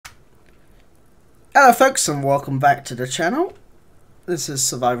Hello folks and welcome back to the channel. This is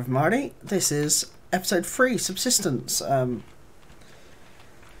Survivor Marty. This is episode 3, Subsistence.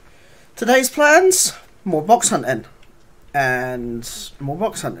 Today's plans, more box hunting. And more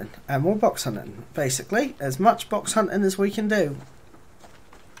box hunting. And more box hunting. Basically, as much box hunting as we can do.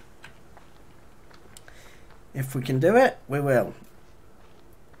 If we can do it, we will.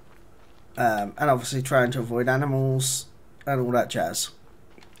 And obviously trying to avoid animals and all that jazz.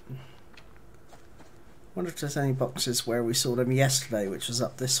 Wonder if there's any boxes where we saw them yesterday, which was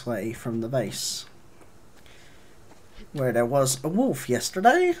up this way from the base. Where there was a wolf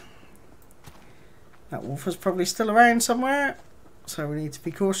yesterday. That wolf is probably still around somewhere, so we need to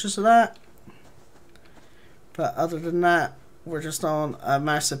be cautious of that. But other than that, we're just on a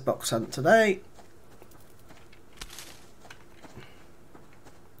massive box hunt today.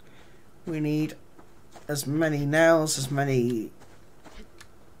 We need as many nails, as many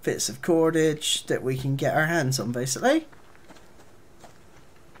bits of cordage that we can get our hands on, basically.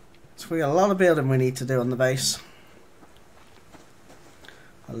 So we got a lot of building we need to do on the base.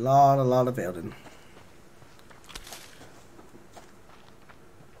 A lot of building.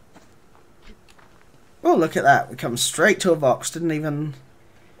 Oh, look at that. We come straight to a box. Didn't even...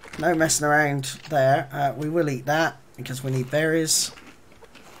 No messing around there. We will eat that because we need berries.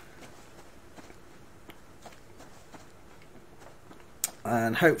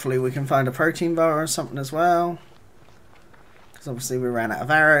 And hopefully we can find a protein bar or something as well. Because obviously we ran out of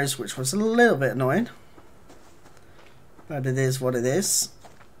arrows, which was a little bit annoying. But it is what it is.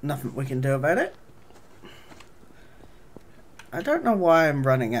 Nothing we can do about it. I don't know why I'm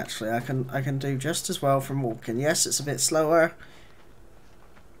running actually. I can do just as well from walking. Yes, it's a bit slower.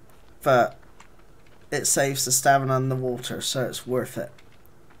 But it saves the stamina and the water, so it's worth it.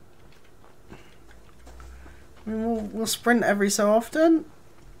 I mean, we'll sprint every so often,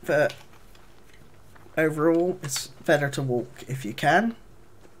 but overall it's better to walk if you can.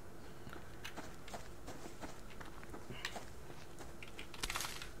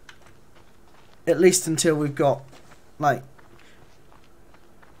 At least until we've got like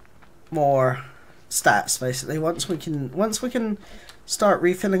more stats, basically. Once we can start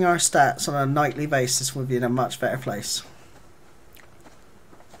refilling our stats on a nightly basis, we'll be in a much better place.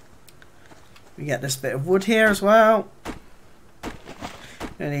 We get this bit of wood here as well.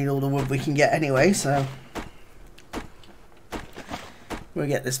 We need all the wood we can get anyway, so we'll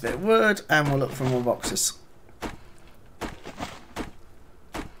get this bit of wood and we'll look for more boxes.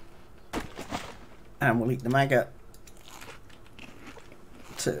 And we'll eat the maggot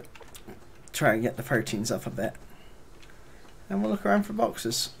to try and get the proteins up a bit. And we'll look around for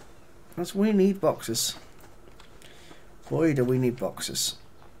boxes. Because we need boxes. Boy, do we need boxes.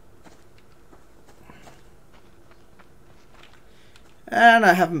 And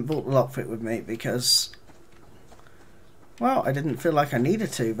I haven't brought the lockpick with me because, well, I didn't feel like I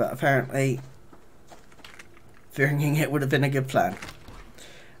needed to, but apparently bringing it would have been a good plan.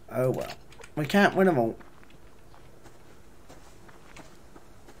 Oh well, we can't win them all.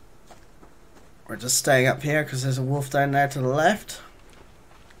 We're just staying up here because there's a wolf down there to the left.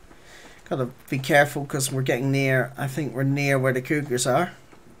 Gotta be careful because we're getting near, I think we're near where the cougars are.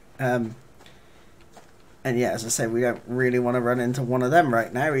 And yeah, as I say, we don't really want to run into one of them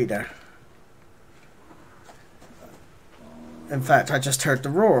right now either. In fact, I just heard the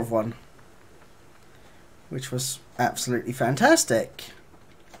roar of one, which was absolutely fantastic.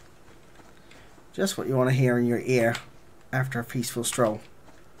 Just what you want to hear in your ear after a peaceful stroll.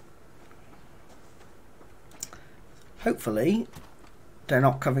 Hopefully, they're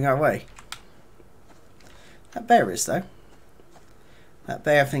not coming our way. That bear is, though. That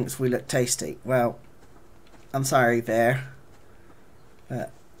bear thinks we look tasty. Well, I'm sorry, bear,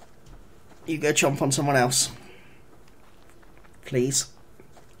 but you go chomp on someone else, please.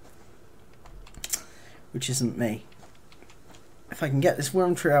 Which isn't me. If I can get this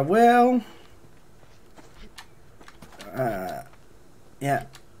worm tree, I will. Yeah.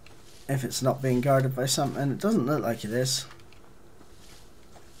 If it's not being guarded by something, it doesn't look like it is.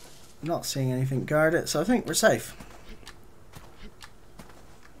 I'm not seeing anything guard it, so I think we're safe.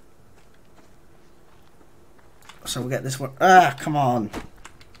 So we'll get this one. Ah, come on.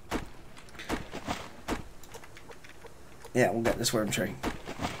 Yeah, we'll get this worm tree.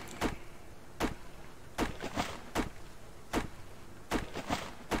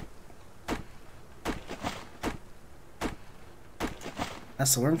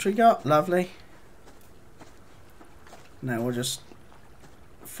 That's the worm tree got. Lovely. Now we'll just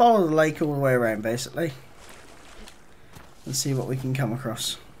follow the lake all the way around, basically. And see what we can come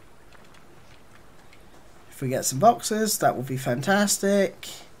across. If we get some boxes, that will be fantastic.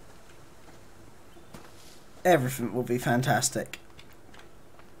 everything will be fantastic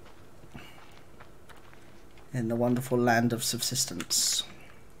in the wonderful land of subsistence.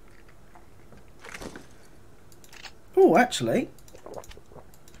 Oh, actually,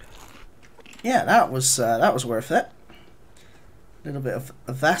 yeah, that was worth it. A little bit of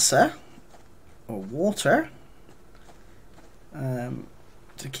Vasa or water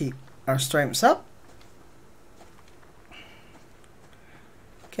to keep our strengths up.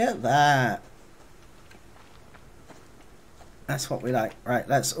 Get that. That's what we like. Right,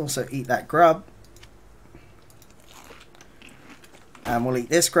 let's also eat that grub. And we'll eat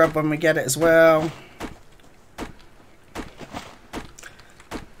this grub when we get it as well.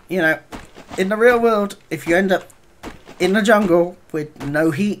 You know, in the real world, if you end up in the jungle with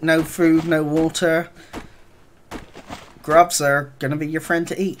no heat, no food, no water, grubs are going to be your friend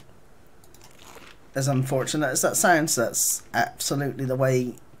to eat. As unfortunate as that sounds, that's absolutely the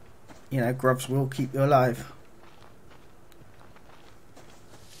way, you know, grubs will keep you alive.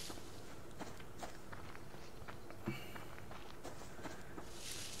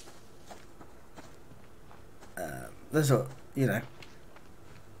 There's a, you know,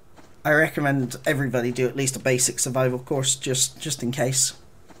 I recommend everybody do at least a basic survival course just in case.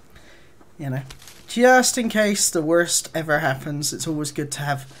 You know, just in case the worst ever happens. It's always good to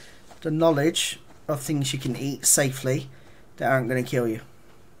have the knowledge of things you can eat safely that aren't going to kill you.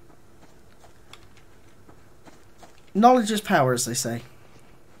 Knowledge is power, as they say.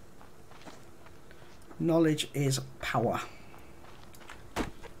 Knowledge is power.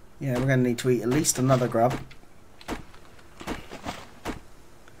 Yeah, we're going to need to eat at least another grub.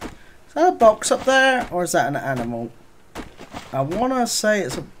 Is that a box up there, or is that an animal? I want to say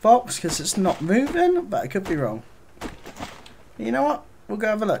it's a box because it's not moving, but I could be wrong. You know what? We'll go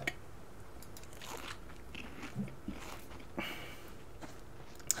have a look. We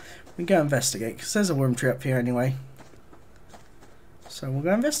can go investigate because there's a worm tree up here anyway. So we'll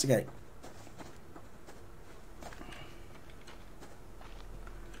go investigate.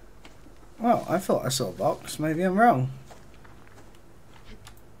 Well, I thought I saw a box. Maybe I'm wrong.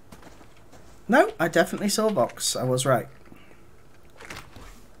 No, I definitely saw a box. I was right.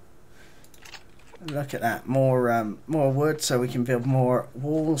 Look at that. More wood so we can build more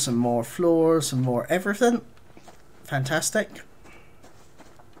walls and more floors and more everything. Fantastic.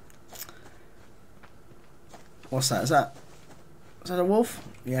 What's that? Is that a wolf?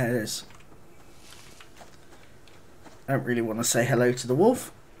 Yeah, it is. I don't really want to say hello to the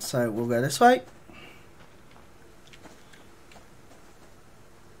wolf, so we'll go this way.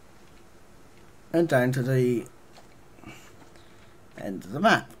 And down to the end of the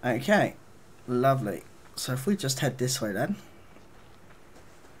map. Okay, lovely. So if we just head this way then.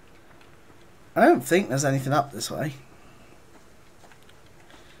 I don't think there's anything up this way.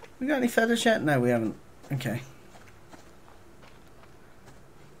 We got any feathers yet? No, we haven't. Okay.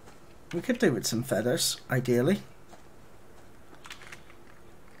 We could do with some feathers, ideally.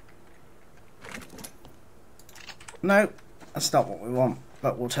 No, that's not what we want,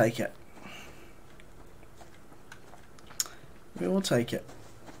 but we'll take it. We will take it.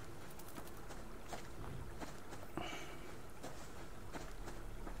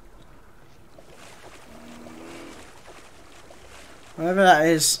 Whatever that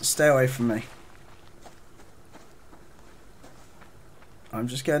is, stay away from me. I'm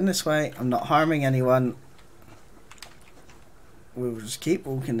just going this way. I'm not harming anyone. We'll just keep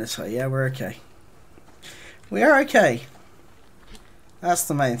walking this way. Yeah, we're okay. We are okay. That's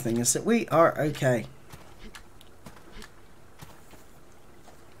the main thing, is that we are okay.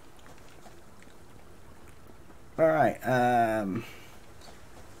 Alright, don't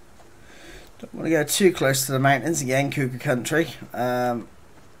want to go too close to the mountains again, Cougar Country.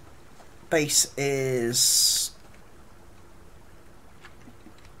 Base is...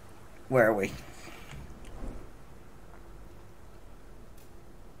 Where are we?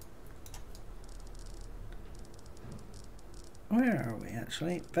 Where are we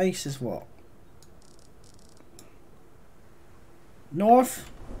actually? Base is what? North?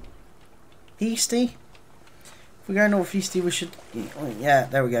 Easty? If we go northeasty, we should... Yeah,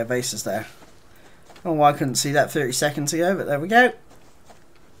 there we go. Base is there. Oh, well, I couldn't see that 30 seconds ago, but there we go.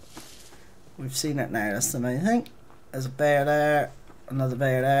 We've seen it now. That's the main thing. There's a bear there. Another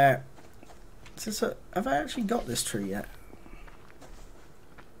bear there. Have I actually got this tree yet?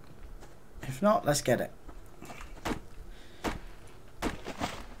 If not, let's get it.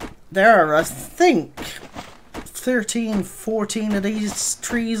 There are, I think, 13, 14 of these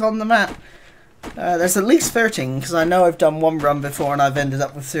trees on the map. There's at least 13, because I know I've done one run before and I've ended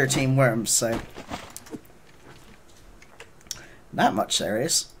up with 13 worms, so... That much there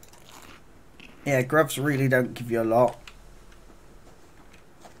is. Yeah, grubs really don't give you a lot.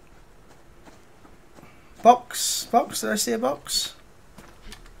 Box? Box? Did I see a box?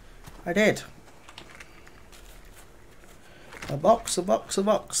 I did. A box, a box, a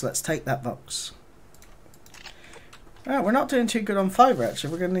box. Let's take that box. Alright, we're not doing too good on fibre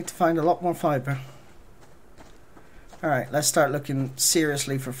actually. We're going to need to find a lot more fibre. Alright, let's start looking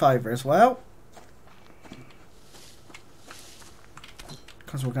seriously for fibre as well.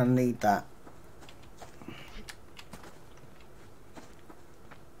 Because we're going to need that.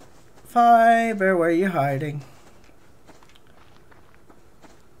 Fibre, where are you hiding?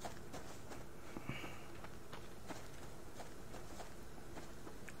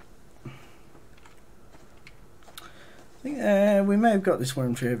 I think we may have got this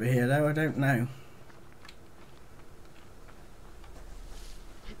worm tree over here though, I don't know.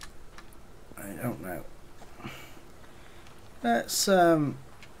 I don't know. Let's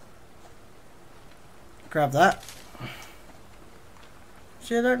grab that.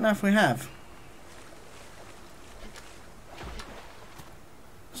 See, I don't know if we have.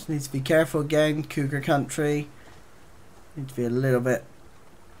 Just need to be careful again, cougar country. Need to be a little bit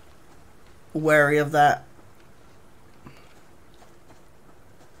wary of that.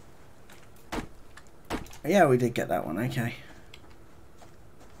 Yeah, we did get that one, okay.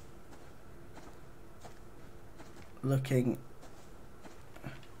 Looking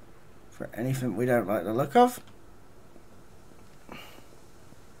for anything we don't like the look of.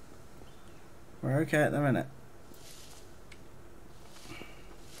 We're okay at the minute.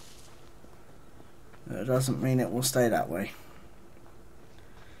 That doesn't mean it will stay that way.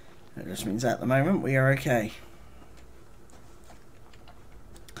 It just means at the moment we are okay.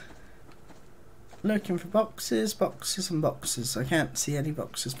 Looking for boxes, boxes and boxes. I can't see any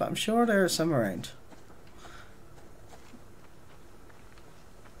boxes, but I'm sure there are some around.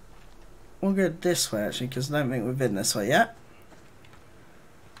 We'll go this way actually, because I don't think we've been this way yet.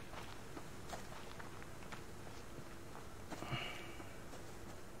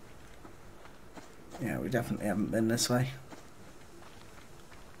 Yeah, we definitely haven't been this way.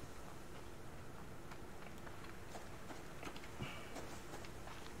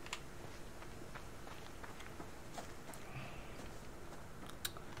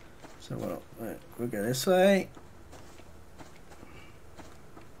 So we'll go this way.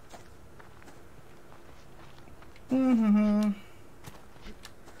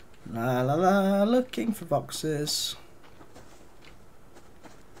 La la la, looking for boxes.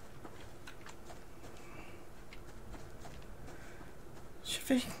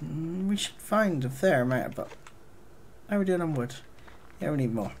 We should find a fair amount, but how are we doing on wood? Yeah, we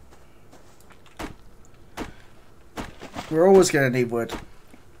need more. We're always going to need wood.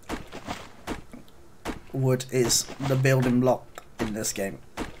 Wood is the building block in this game,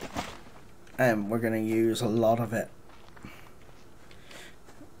 and we're going to use a lot of it.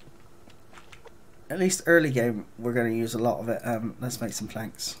 At least early game, we're going to use a lot of it. Let's make some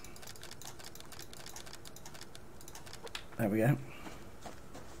planks. There we go.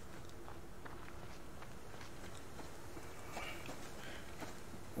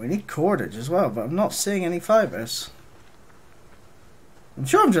 We need cordage as well, but I'm not seeing any fibers. I'm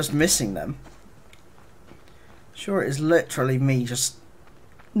sure I'm just missing them. Sure, it is literally me just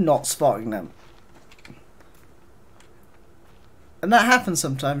not spotting them. And that happens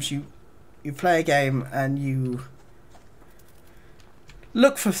sometimes. You play a game and you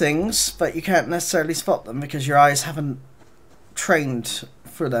look for things, but you can't necessarily spot them because your eyes haven't trained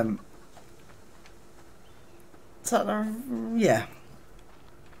for them. So, yeah.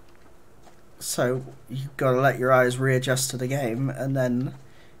 So you've got to let your eyes readjust to the game, and then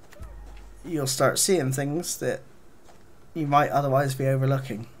you'll start seeing things that you might otherwise be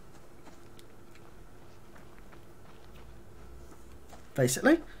overlooking.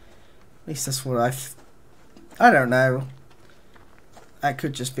 Basically. At least that's what I don't know. That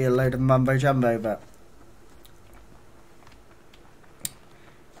could just be a load of mumbo jumbo, but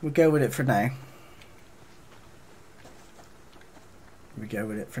we'll go with it for now. We go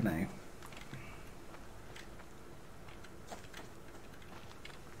with it for now.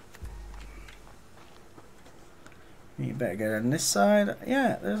 You better go down this side.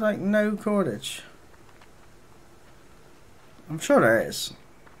 Yeah, there's like no cordage. I'm sure there is.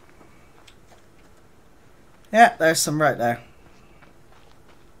 Yeah, there's some right there.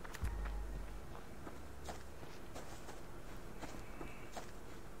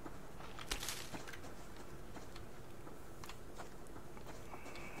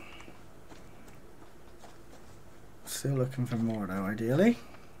 Still looking for more though, ideally.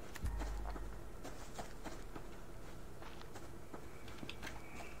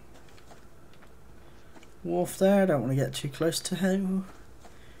 Wolf there. Don't want to get too close to him.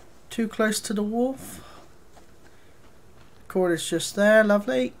 Too close to the wolf. Cordage just there.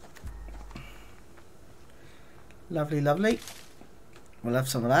 Lovely. Lovely, lovely. We'll have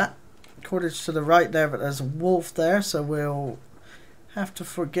some of that. Cordage to the right there, but there's a wolf there, so we'll have to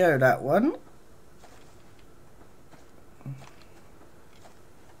forgo that one.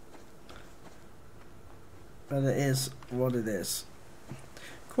 But it is what it is.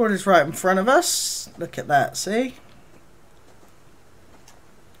 Cordage right in front of us. Look at that, see?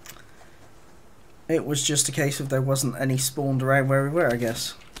 It was just a case of there wasn't any spawned around where we were, I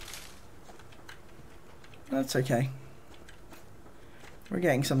guess. That's okay. We're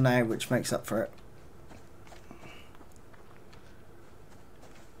getting some now, which makes up for it.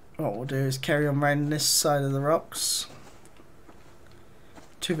 What we'll do is carry on round this side of the rocks.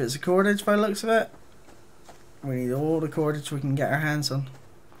 2 bits of cordage by the looks of it. We need all the cordage we can get our hands on.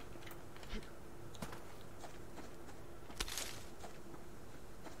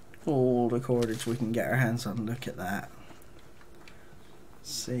 All the cordage we can get our hands on. Look at that.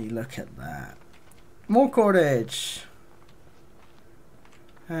 See, look at that. More cordage.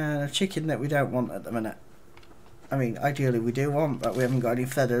 And a chicken that we don't want at the minute. I mean, ideally we do want, but we haven't got any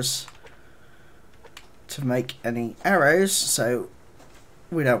feathers to make any arrows, so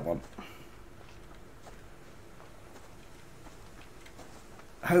we don't want.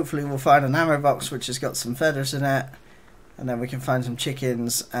 Hopefully we'll find an ammo box which has got some feathers in it, and then we can find some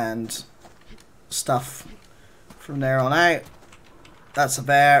chickens and stuff from there on out. That's a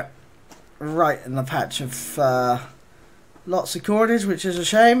bear right in the patch of lots of cordage, which is a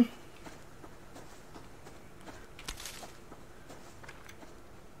shame.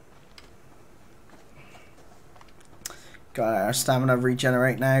 Got our stamina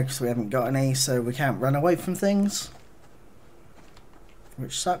regenerate now because we haven't got any, so we can't run away from things,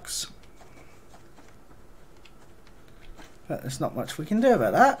 which sucks. But there's not much we can do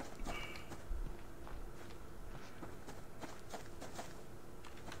about that.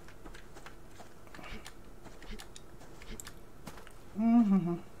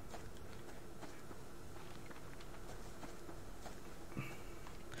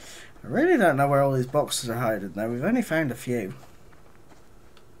 I really don't know where all these boxes are hiding though. We've only found a few.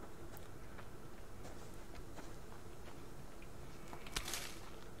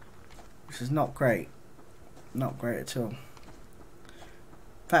 Which is not great. Not great at all.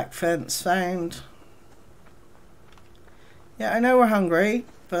 Back fence found. Yeah, I know we're hungry,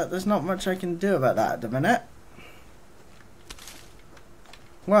 but there's not much I can do about that at the minute.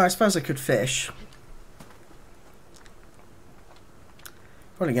 Well, I suppose I could fish.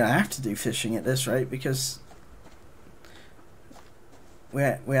 Probably going to have to do fishing at this rate because we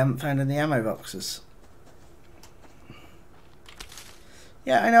haven't found any ammo boxes.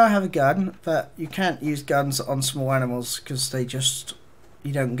 Yeah, I know I have a gun, but you can't use guns on small animals because they just,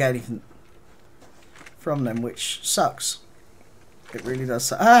 you don't get anything from them, which sucks. It really does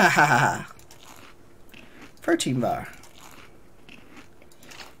suck. Ah ha ha ha! Protein bar.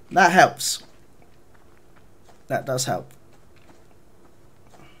 That helps. That does help.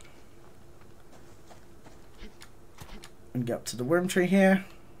 And get up to the worm tree here.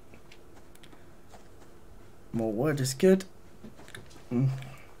 More wood is good.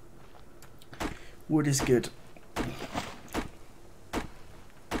 Wood is good.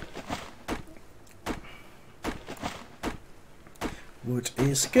 Wood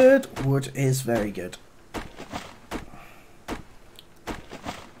is good. Wood is very good.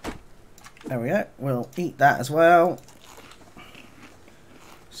 There we go. We'll eat that as well.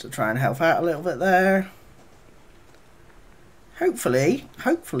 So try and help out a little bit there. Hopefully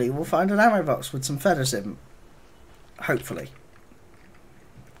we'll find an ammo box with some feathers in. Hopefully.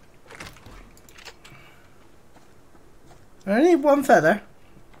 I only need 1 feather.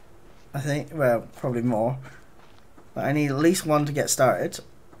 I think, well, probably more. But I need at least 1 to get started.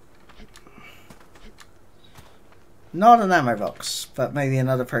 Not an ammo box, but maybe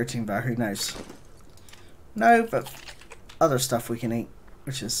another protein bar, who knows. No, but other stuff we can eat,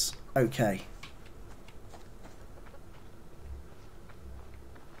 which is okay.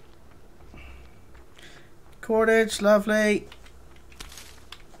 Cordage, lovely.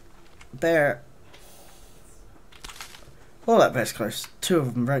 Bear. Oh, that bear's close. 2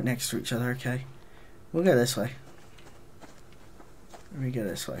 of them right next to each other, okay. We'll go this way. Let me go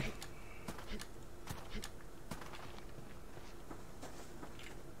this way.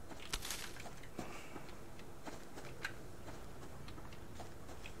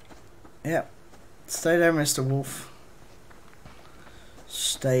 Yep. Stay down, Mr. Wolf.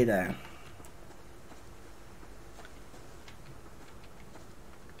 Stay down.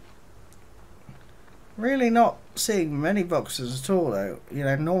 Really not seeing many boxes at all though. You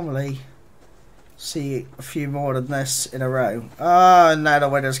know, normally see a few more than this in a row. Oh, and now the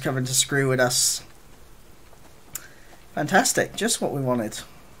weather's coming to screw with us. Fantastic, just what we wanted.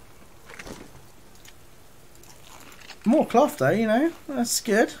 More cloth though, you know, that's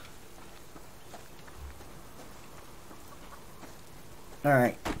good.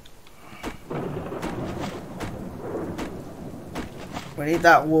 Alright. We need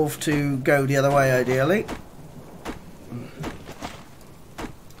that wolf to go the other way ideally.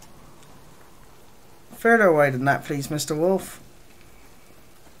 Further away than that please, Mr. Wolf.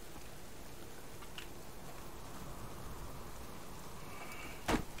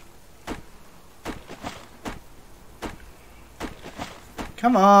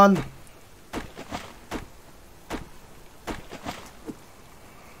 Come on.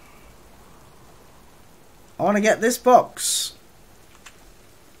 I want to get this box.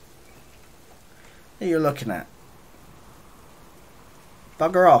 What are you looking at?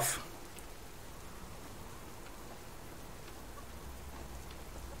 Bugger off.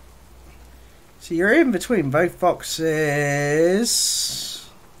 So you're in between both boxes.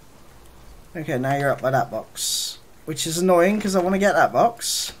 Okay, now you're up by that box. Which is annoying because I want to get that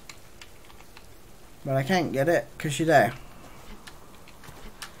box. But I can't get it because you're there.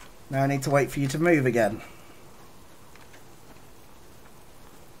 Now I need to wait for you to move again.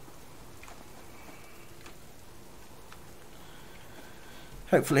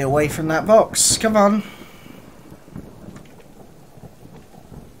 Hopefully away from that box. Come on.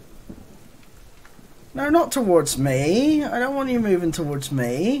 No, not towards me. I don't want you moving towards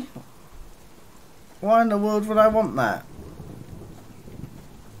me. Why in the world would I want that?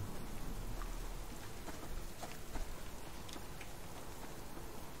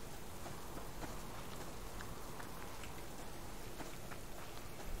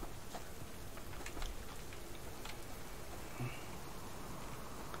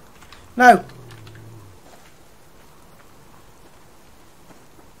 No.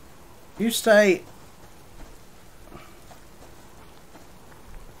 You stay.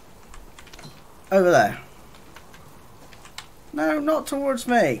 Over there. No, not towards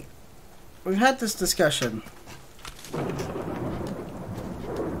me. We've had this discussion.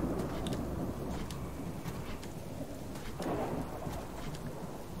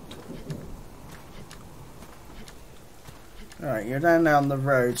 Alright, you're down there on the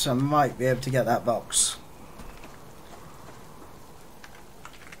road, so I might be able to get that box.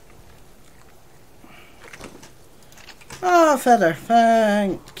 Ah, feather,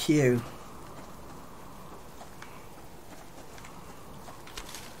 thank you.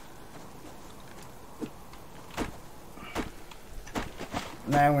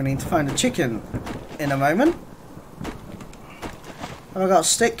 Now we need to find a chicken in a moment. Have I got a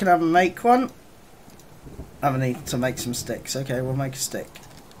stick? Can I make one? I need to make some sticks. Okay, we'll make a stick.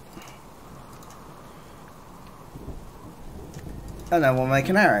 And then we'll make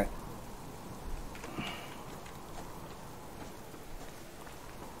an arrow.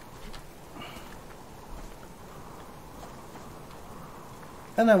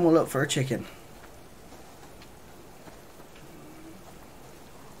 And then we'll look for a chicken.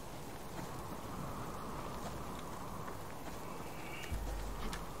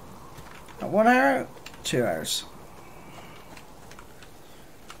 One arrow, 2 arrows.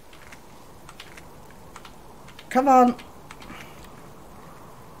 Come on.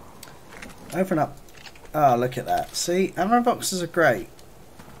 Open up. Oh, look at that. See, ammo boxes are great.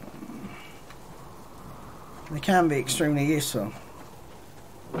 They can be extremely useful.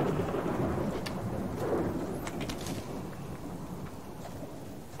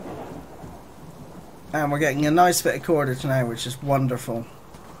 And we're getting a nice bit of cordage now, which is wonderful.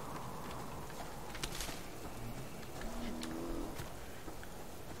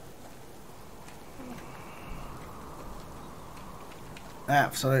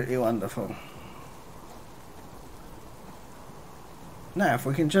 Absolutely wonderful. Now, if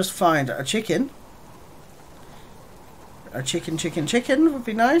we can just find a chicken. A chicken would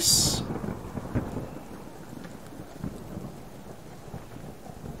be nice.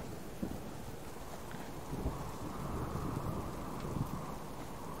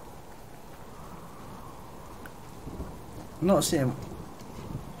 I'm not seeing.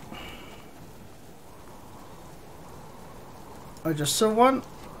 I just saw one.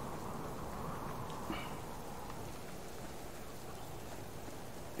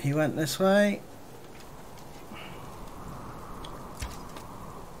 He went this way.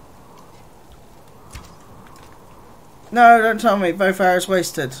 No, don't tell me. Both arrows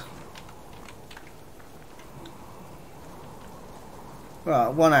wasted.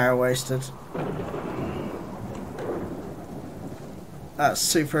 Well, 1 arrow wasted. That's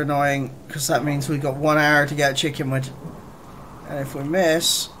super annoying because that means we've got 1 hour to get a chicken with. And if we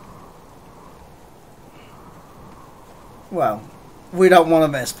miss, well, we don't want to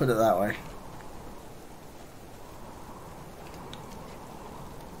miss, put it that way.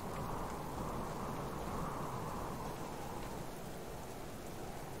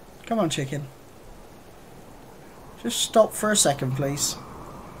 Come on, chicken. Just stop for a second, please.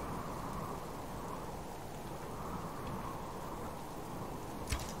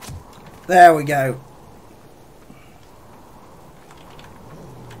 There we go.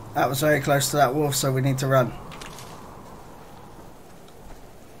 That was very close to that wolf, so we need to run.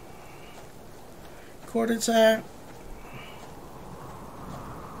 Cordage there.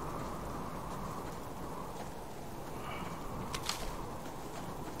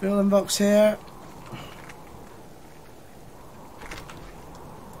 Building box here.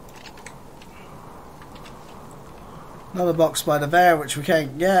 Another box by the bear, which we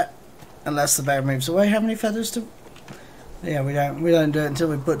can't get unless the bear moves away. How many feathers do? Yeah, we don't do it until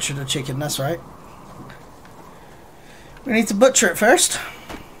we butcher the chicken. That's right. We need to butcher it first.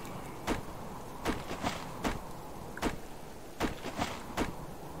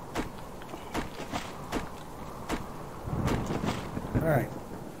 All right.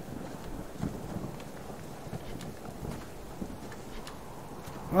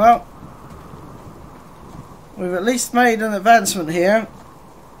 Well, we've at least made an advancement here.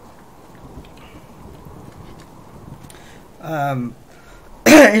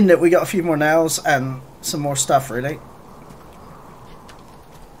 In that we got a few more nails and some more stuff, really.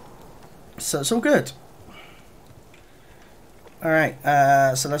 So it's all good. Alright,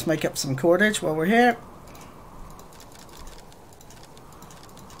 so let's make up some cordage while we're here.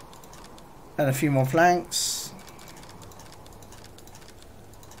 And a few more planks.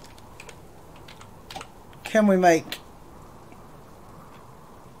 Can we make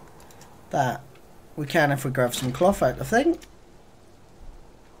that? We can if we grab some cloth out the thing.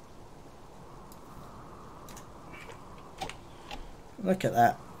 Look at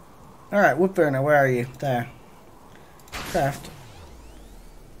that. Alright, wood burner, where are you? There. Craft.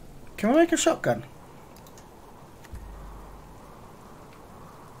 Can we make a shotgun?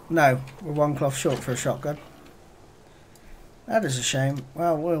 No, we're 1 cloth short for a shotgun. That is a shame.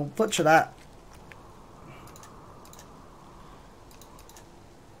 Well, we'll butcher that.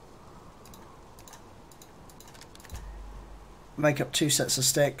 Make up 2 sets of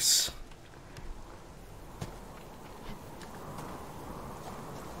sticks.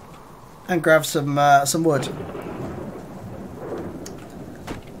 And grab some wood.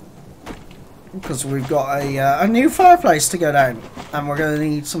 Because we've got a new fireplace to go down. And we're going to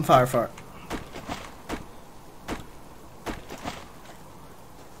need some fire for it.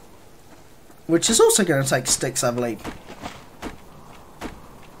 Which is also going to take sticks, I believe.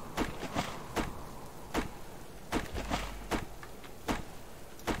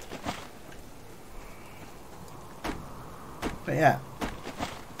 But yeah.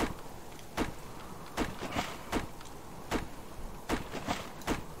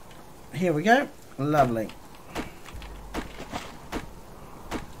 Here we go. Lovely.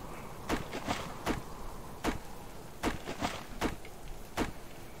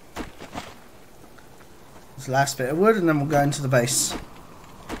 This last bit of wood and then we'll go into the base.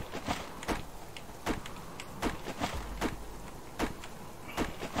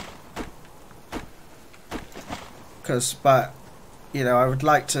 But you know, I would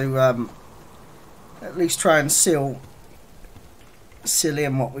like to at least try and seal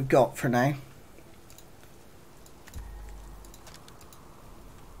in what we've got for now.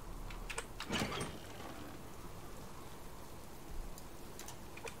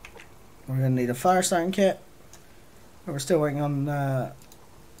 We're going to need a fire starting kit, but we're still waiting on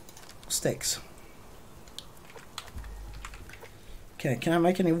sticks. Okay, can I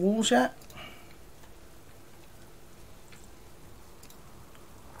make any walls yet?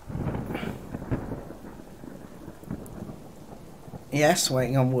 Yes,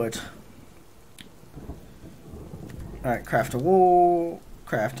 waiting on wood. Alright, craft a wall,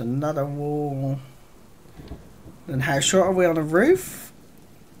 craft another wall. Then how short are we on a roof?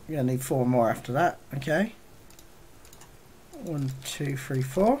 We're going to need 4 more after that, okay. 1, 2, 3,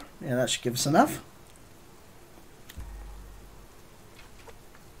 4. Yeah, that should give us enough.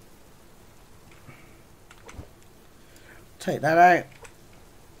 Take that out.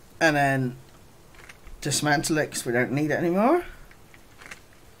 And then dismantle it because we don't need it anymore.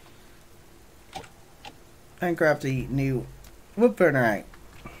 And grab the new wood burner out,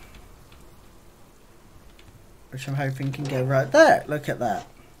 which I'm hoping can go right there. Look at that.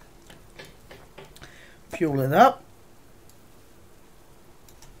 Fuel it up.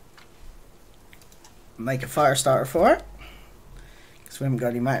 make a fire starter for it. Because we haven't got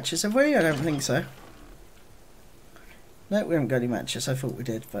any matches, have we? I don't think so. No, we haven't got any matches. I thought we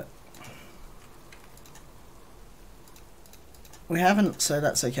did, but we haven't, so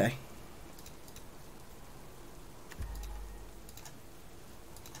that's okay.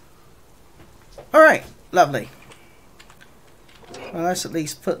 Alright, lovely. Well, let's at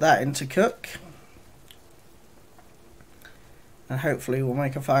least put that into cook. And hopefully we'll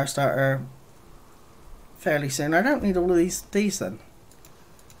make a fire starter fairly soon. I don't need all of these then.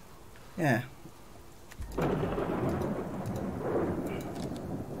 Yeah.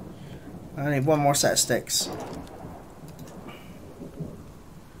 I need one more set of sticks.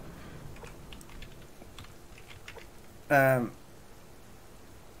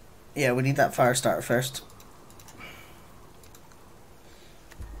 Yeah, we need that fire starter first.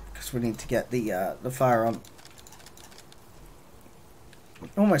 Because we need to get the fire on.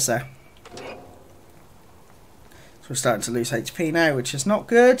 Almost there. So we're starting to lose HP now, which is not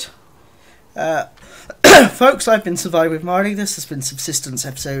good. Folks, I've been Survive with Marty. This has been Subsistence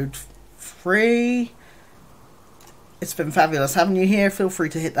Episode 3. It's been fabulous having you here. Feel free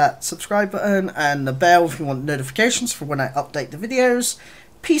to hit that subscribe button and the bell if you want notifications for when I update the videos.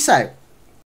 Peace out.